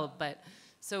as well, but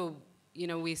so,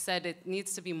 we said it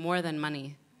needs to be more than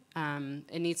money.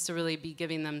 It needs to really be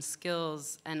giving them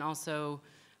skills, and also,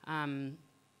 the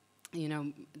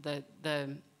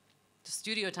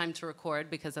studio time to record,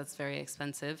 because that's very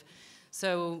expensive.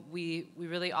 So we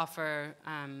really offer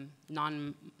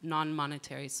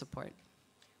non-monetary support.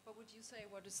 What would you say,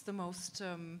 what is the most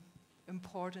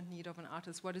important need of an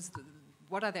artist? What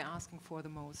are they asking for the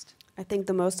most? I think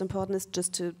the most important is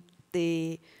just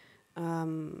the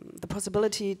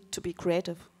possibility to be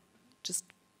creative. Just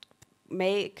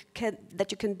that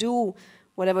you can do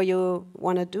whatever you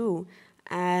want to do.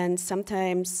 And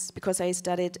sometimes, because I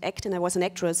studied acting, I was an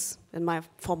actress in my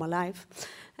former life,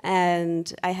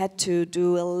 and I had to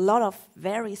do a lot of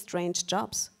very strange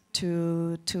jobs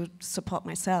to support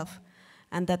myself,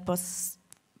 and that was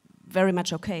very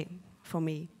much okay for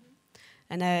me.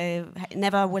 And I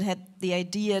never would have the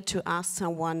idea to ask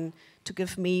someone to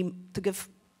give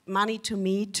money to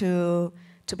me to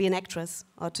be an actress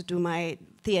or to do my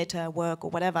theater work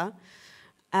or whatever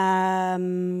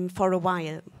for a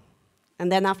while.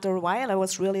 And then after a while, I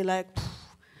was really like,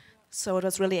 so it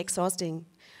was really exhausting.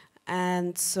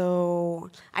 And so,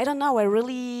 I don't know,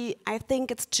 I think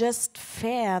it's just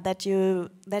fair that you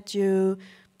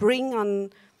bring on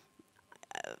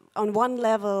one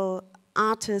level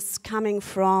artists coming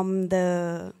from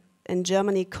in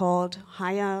Germany called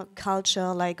higher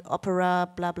culture, like opera,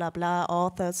 blah, blah, blah,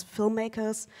 authors,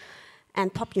 filmmakers,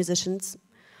 and pop musicians.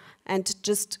 And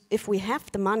just, if we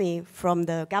have the money from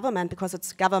the government, because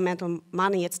it's governmental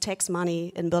money, it's tax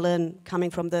money in Berlin, coming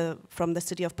from the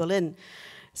city of Berlin,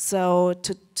 so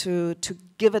to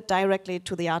give it directly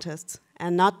to the artists,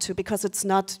 and not to, because it's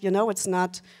not, it's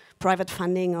not private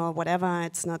funding or whatever.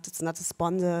 It's not a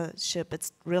sponsorship.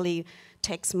 It really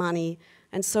takes money.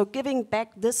 And so giving back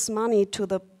this money to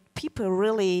the people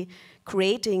really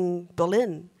creating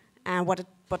Berlin and what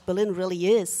Berlin really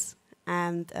is.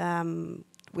 And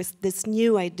with this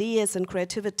new ideas and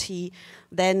creativity,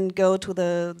 then go to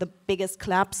the biggest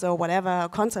clubs or whatever,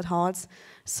 concert halls.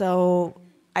 So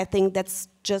I think it's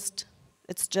just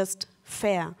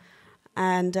fair.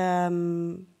 And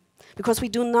because we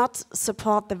do not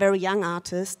support the very young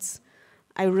artists,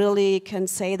 I really can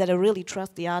say that I really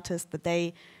trust the artists that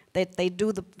they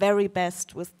do the very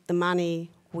best with the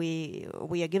money we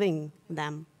are giving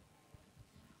them.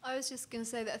 I was just going to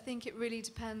say that I think it really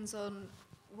depends on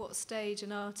what stage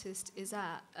an artist is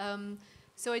at.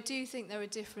 So I do think there are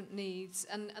different needs,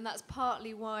 and that's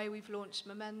partly why we've launched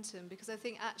Momentum, because I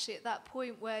think actually at that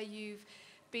point where you've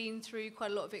been through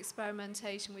quite a lot of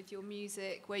experimentation with your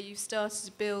music, where you've started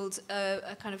to build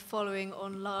a kind of following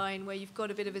online, where you've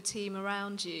got a bit of a team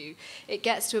around you, it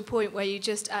gets to a point where you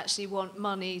just actually want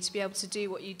money to be able to do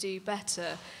what you do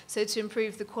better. So to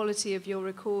improve the quality of your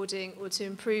recording, or to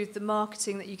improve the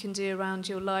marketing that you can do around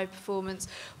your live performance,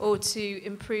 or to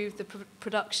improve the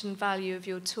production value of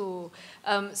your tour.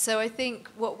 So I think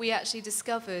what we actually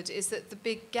discovered is that the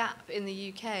big gap in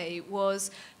the UK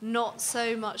was not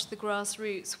so much the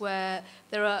grassroots, where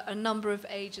there are a number of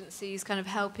agencies kind of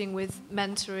helping with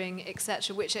mentoring,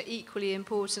 etc., which are equally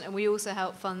important, and we also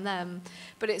help fund them.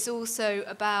 But it's also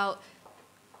about,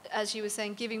 as you were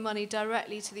saying, giving money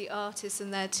directly to the artists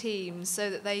and their teams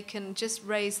so that they can just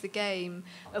raise the game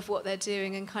of what they're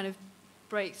doing and kind of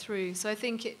break through. So I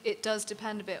think it does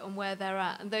depend a bit on where they're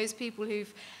at. And those people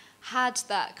who've had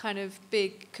that kind of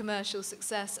big commercial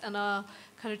success and are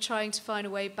kind of trying to find a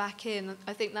way back in,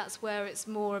 I think that's where it's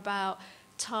more about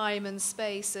time and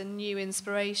space and new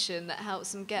inspiration that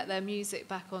helps them get their music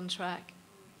back on track.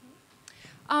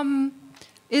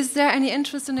 Is there any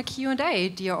interest in a Q&A,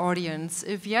 dear audience?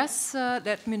 If yes,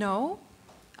 let me know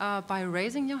by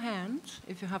raising your hand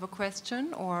if you have a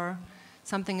question or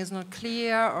something is not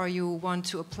clear or you want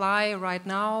to apply right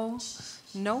now.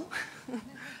 No?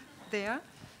 There.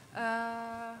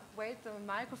 Wait, the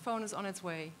microphone is on its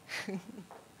way.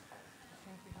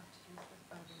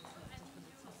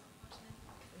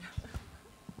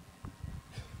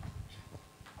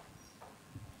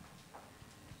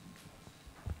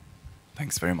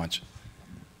 Thanks very much.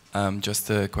 Just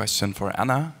a question for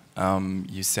Anna.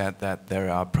 You said that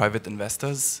there are private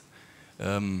investors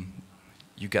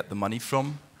you get the money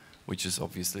from, which is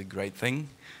obviously a great thing.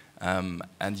 And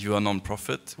you are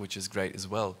non-profit, which is great as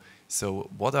well. So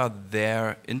what are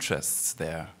their interests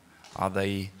there? Are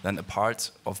they then a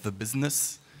part of the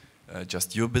business,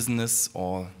 just your business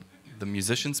or the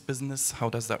musician's business? How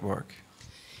does that work?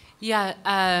 Yeah.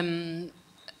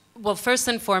 Well, first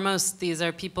and foremost, these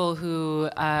are people who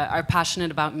are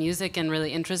passionate about music and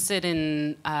really interested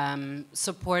in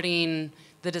supporting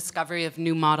the discovery of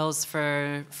new models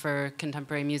for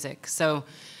contemporary music. So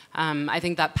I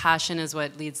think that passion is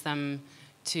what leads them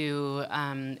to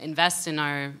invest in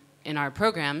our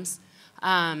programs.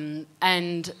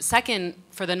 And second,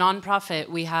 for the nonprofit,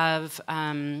 we have,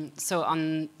 so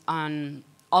on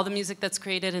all the music that's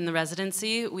created in the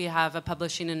residency, we have a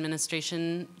publishing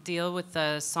administration deal with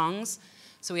the songs.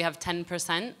 So we have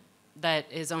 10% that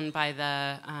is owned by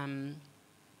the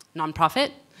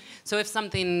nonprofit. So if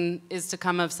something is to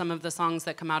come of some of the songs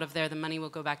that come out of there, the money will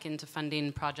go back into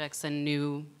funding projects and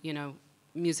new,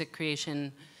 music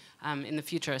creation in the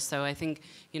future. So I think,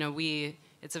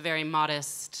 it's a very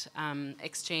modest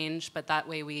exchange, but that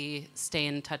way we stay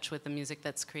in touch with the music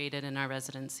that's created in our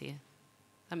residency.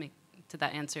 Did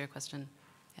that answer your question?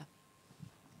 Yeah.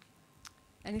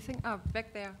 Anything? Oh,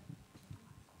 back there.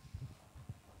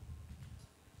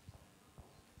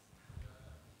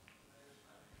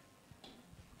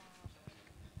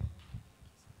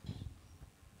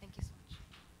 Thank you so much.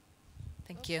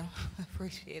 Thank you.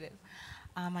 Appreciate it.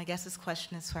 I guess this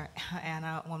question is for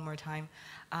Anna one more time.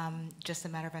 Just a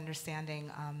matter of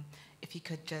understanding, if you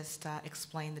could just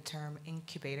explain the term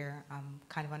incubator. I'm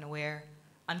kind of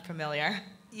unfamiliar.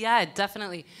 Yeah,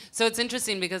 definitely. So it's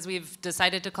interesting because we've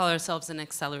decided to call ourselves an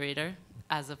accelerator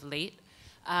as of late.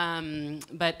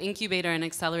 But incubator and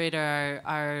accelerator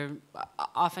are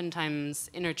oftentimes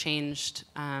interchanged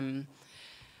when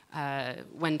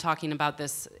talking about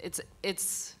this.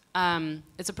 It's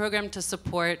a program to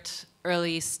support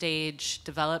early stage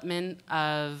development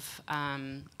of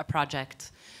a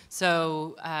project.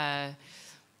 So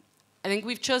I think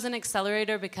we've chosen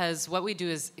accelerator because what we do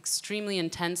is extremely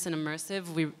intense and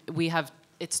immersive.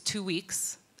 It's 2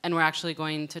 weeks, and we're actually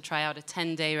going to try out a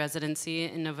 10-day residency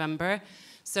in November.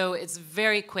 So it's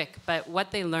very quick, but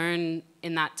what they learn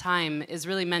in that time is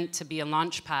really meant to be a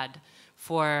launch pad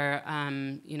for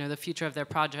the future of their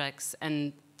projects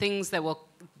and things that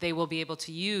they will be able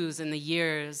to use in the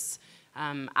years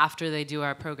after they do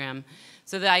our program.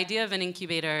 So the idea of an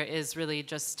incubator is really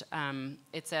just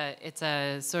it's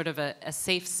a sort of a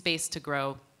safe space to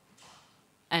grow,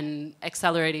 and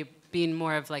accelerating being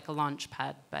more of like a launch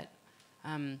pad. But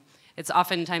it's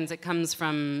oftentimes it comes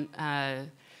from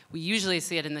we usually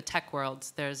see it in the tech world.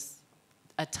 There's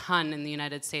a ton in the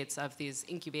United States of these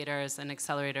incubators and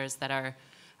accelerators that are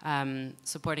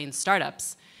supporting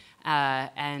startups.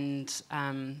 And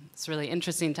it's really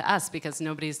interesting to us because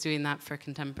nobody's doing that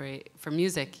for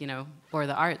music, or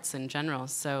the arts in general.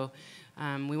 So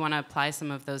we want to apply some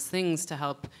of those things to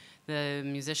help the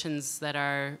musicians that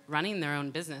are running their own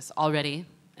business already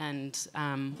and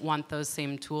want those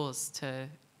same tools to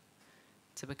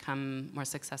become more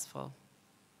successful.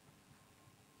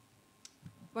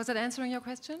 Was that answering your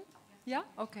question? Yeah?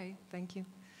 Okay, thank you.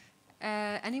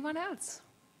 Anyone else?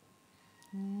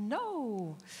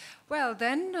 No. Well,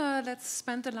 then let's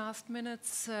spend the last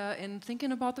minutes in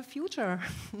thinking about the future.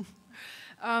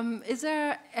 Is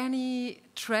there any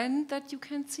trend that you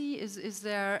can see? Is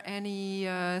there any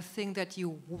thing that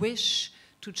you wish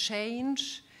to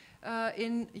change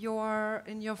in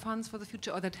your funds for the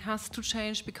future, or that has to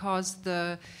change because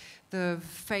the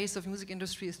face of music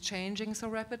industry is changing so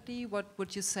rapidly? What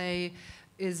would you say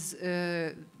is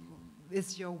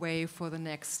your way for the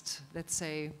next, let's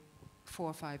say, 4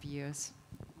 or 5 years?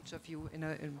 Each of you,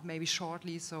 maybe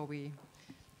shortly, so we...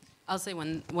 I'll say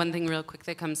one thing real quick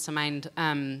that comes to mind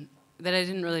that I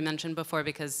didn't really mention before,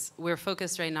 because we're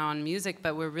focused right now on music,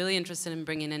 but we're really interested in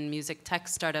bringing in music tech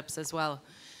startups as well.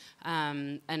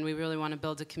 And we really want to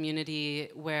build a community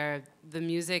where the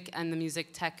music and the music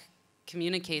tech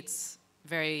communicates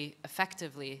very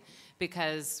effectively,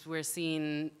 because we're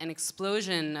seeing an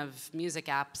explosion of music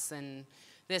apps and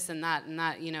this and that,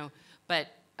 but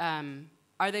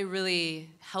are they really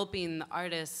helping the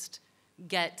artist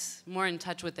get more in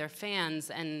touch with their fans,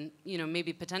 and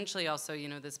maybe potentially also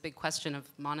this big question of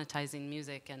monetizing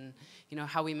music, and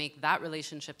how we make that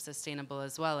relationship sustainable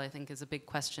as well, I think is a big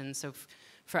question. So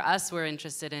for us, we're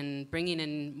interested in bringing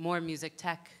in more music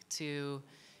tech to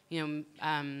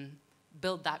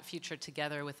build that future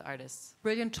together with artists.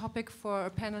 Brilliant topic for a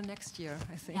panel next year,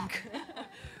 I think.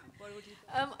 What would you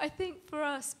think? I think for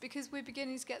us, because we're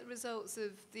beginning to get the results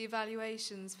of the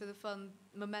evaluations for the fund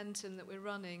momentum that we're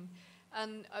running,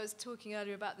 and I was talking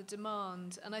earlier about the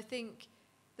demand, and I think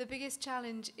the biggest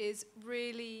challenge is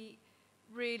really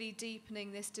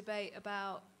deepening this debate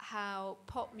about how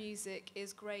pop music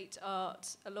is great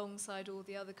art alongside all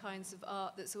the other kinds of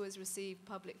art that's always received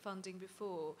public funding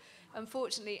before.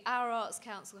 Unfortunately, our Arts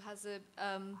Council has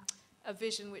a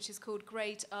vision which is called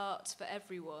Great Art for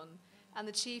Everyone. And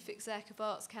the Chief Exec of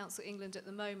Arts Council England at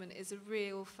the moment is a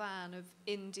real fan of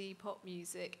indie pop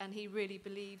music, and he really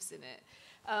believes in it.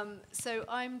 So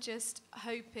I'm just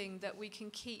hoping that we can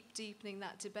keep deepening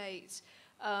that debate,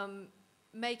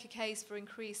 make a case for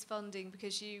increased funding,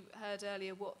 because you heard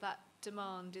earlier what that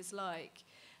demand is like,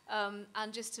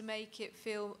 and just to make it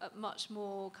feel a much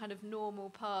more kind of normal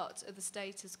part of the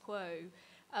status quo,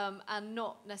 and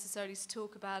not necessarily to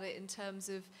talk about it in terms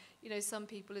of, some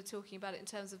people are talking about it in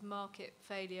terms of market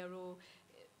failure, or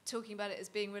talking about it as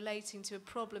being relating to a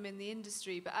problem in the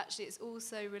industry, but actually it's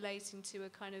also relating to a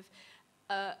kind of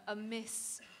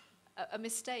a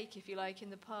mistake, if you like, in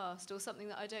the past, or something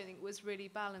that I don't think was really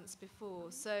balanced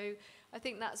before. So I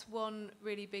think that's one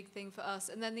really big thing for us.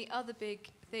 And then the other big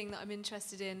thing that I'm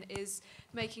interested in is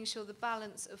making sure the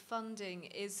balance of funding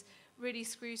is really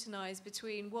scrutinised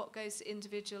between what goes to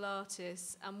individual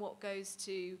artists and what goes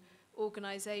to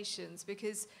organisations,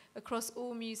 because across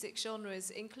all music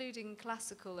genres, including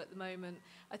classical at the moment,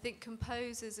 I think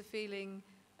composers are feeling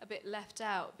a bit left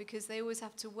out, because they always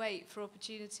have to wait for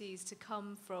opportunities to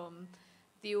come from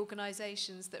the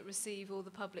organisations that receive all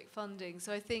the public funding.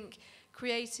 So I think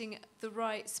creating the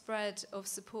right spread of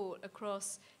support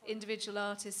across individual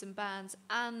artists and bands,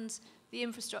 and the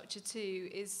infrastructure too,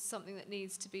 is something that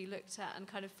needs to be looked at and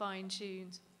kind of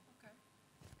fine-tuned. Okay.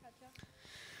 Katja?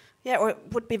 Yeah, or it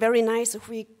would be very nice if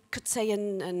we could say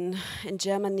in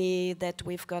Germany that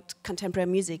we've got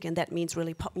contemporary music, and that means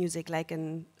really pop music, like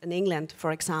in England,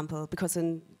 for example, because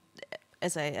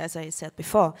as I said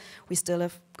before, we still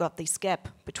have got this gap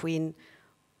between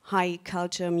high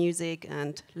culture music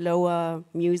and lower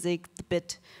music, the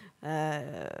bit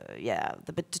yeah,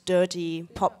 the bit dirty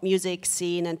pop music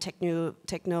scene and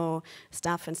techno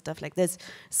stuff and stuff like this.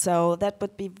 So that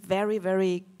would be very,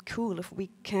 very cool if we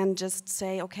can just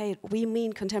say, okay, we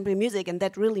mean contemporary music, and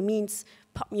that really means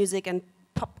pop music and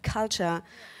pop culture,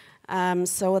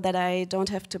 so that I don't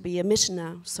have to be a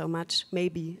missioner so much,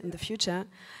 maybe in the future.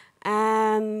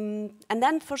 And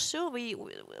then for sure it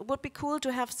would be cool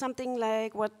to have something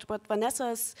like what Vanessa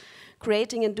is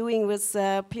creating and doing with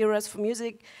PRS for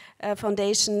Music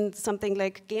Foundation, something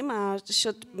like GEMA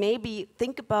should maybe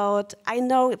think about. I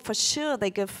know for sure they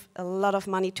give a lot of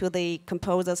money to the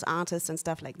composers, artists and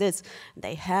stuff like this.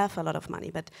 They have a lot of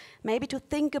money, but maybe to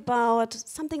think about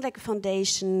something like a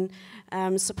foundation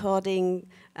supporting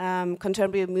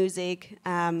contemporary music,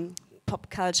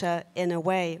 pop culture in a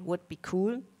way would be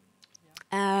cool.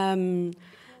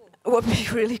 Would be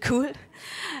really cool.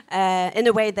 In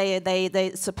a way,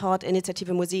 they support Initiative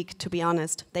Musik. To be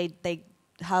honest, they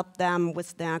help them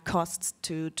with their costs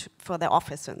for their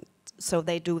office, and so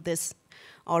they do this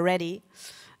already.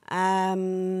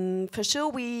 For sure,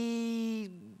 we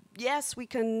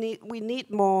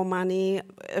need more money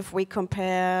if we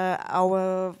compare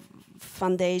our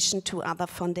foundation to other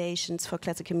foundations for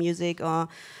classical music or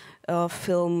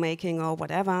filmmaking or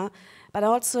whatever. But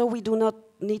also, we do not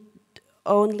need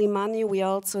only money, we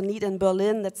also need in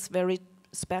Berlin, that's very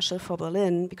special for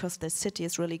Berlin, because the city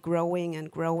is really growing and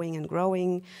growing and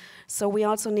growing. So we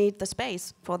also need the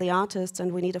space for the artists,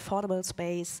 and we need affordable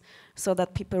space so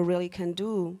that people really can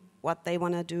do what they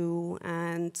want to do.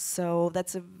 And so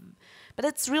but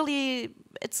it's really,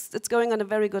 it's going on a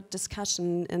very good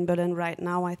discussion in Berlin right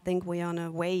now. I think we are on a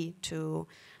way to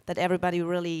that everybody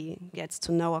really gets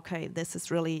to know, okay, this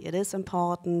is really, it is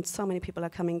important. So many people are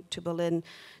coming to Berlin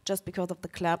just because of the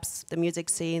clubs, the music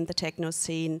scene, the techno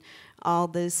scene, all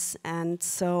this. And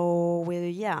so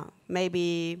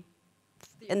maybe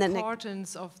the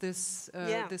importance of this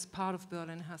this part of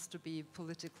Berlin has to be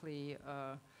politically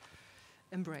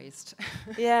embraced.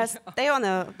 Yes, they are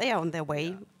on their way.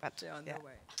 Yeah, but they're on their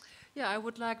way. Yeah, I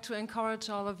would like to encourage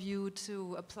all of you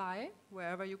to apply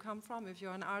wherever you come from. If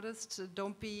you're an artist,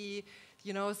 don't be,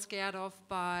 scared off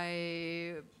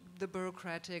by the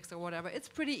bureaucratics or whatever. It's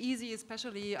pretty easy,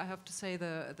 especially, I have to say,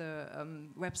 the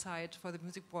website for the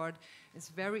music board is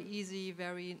very easy,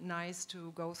 very nice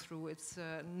to go through. It's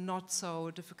not so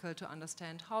difficult to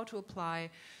understand how to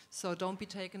apply. So don't be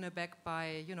taken aback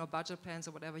by, budget plans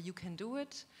or whatever. You can do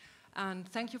it. And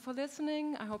thank you for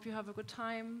listening. I hope you have a good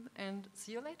time, and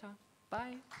see you later.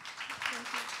 Bye. Thank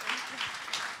you.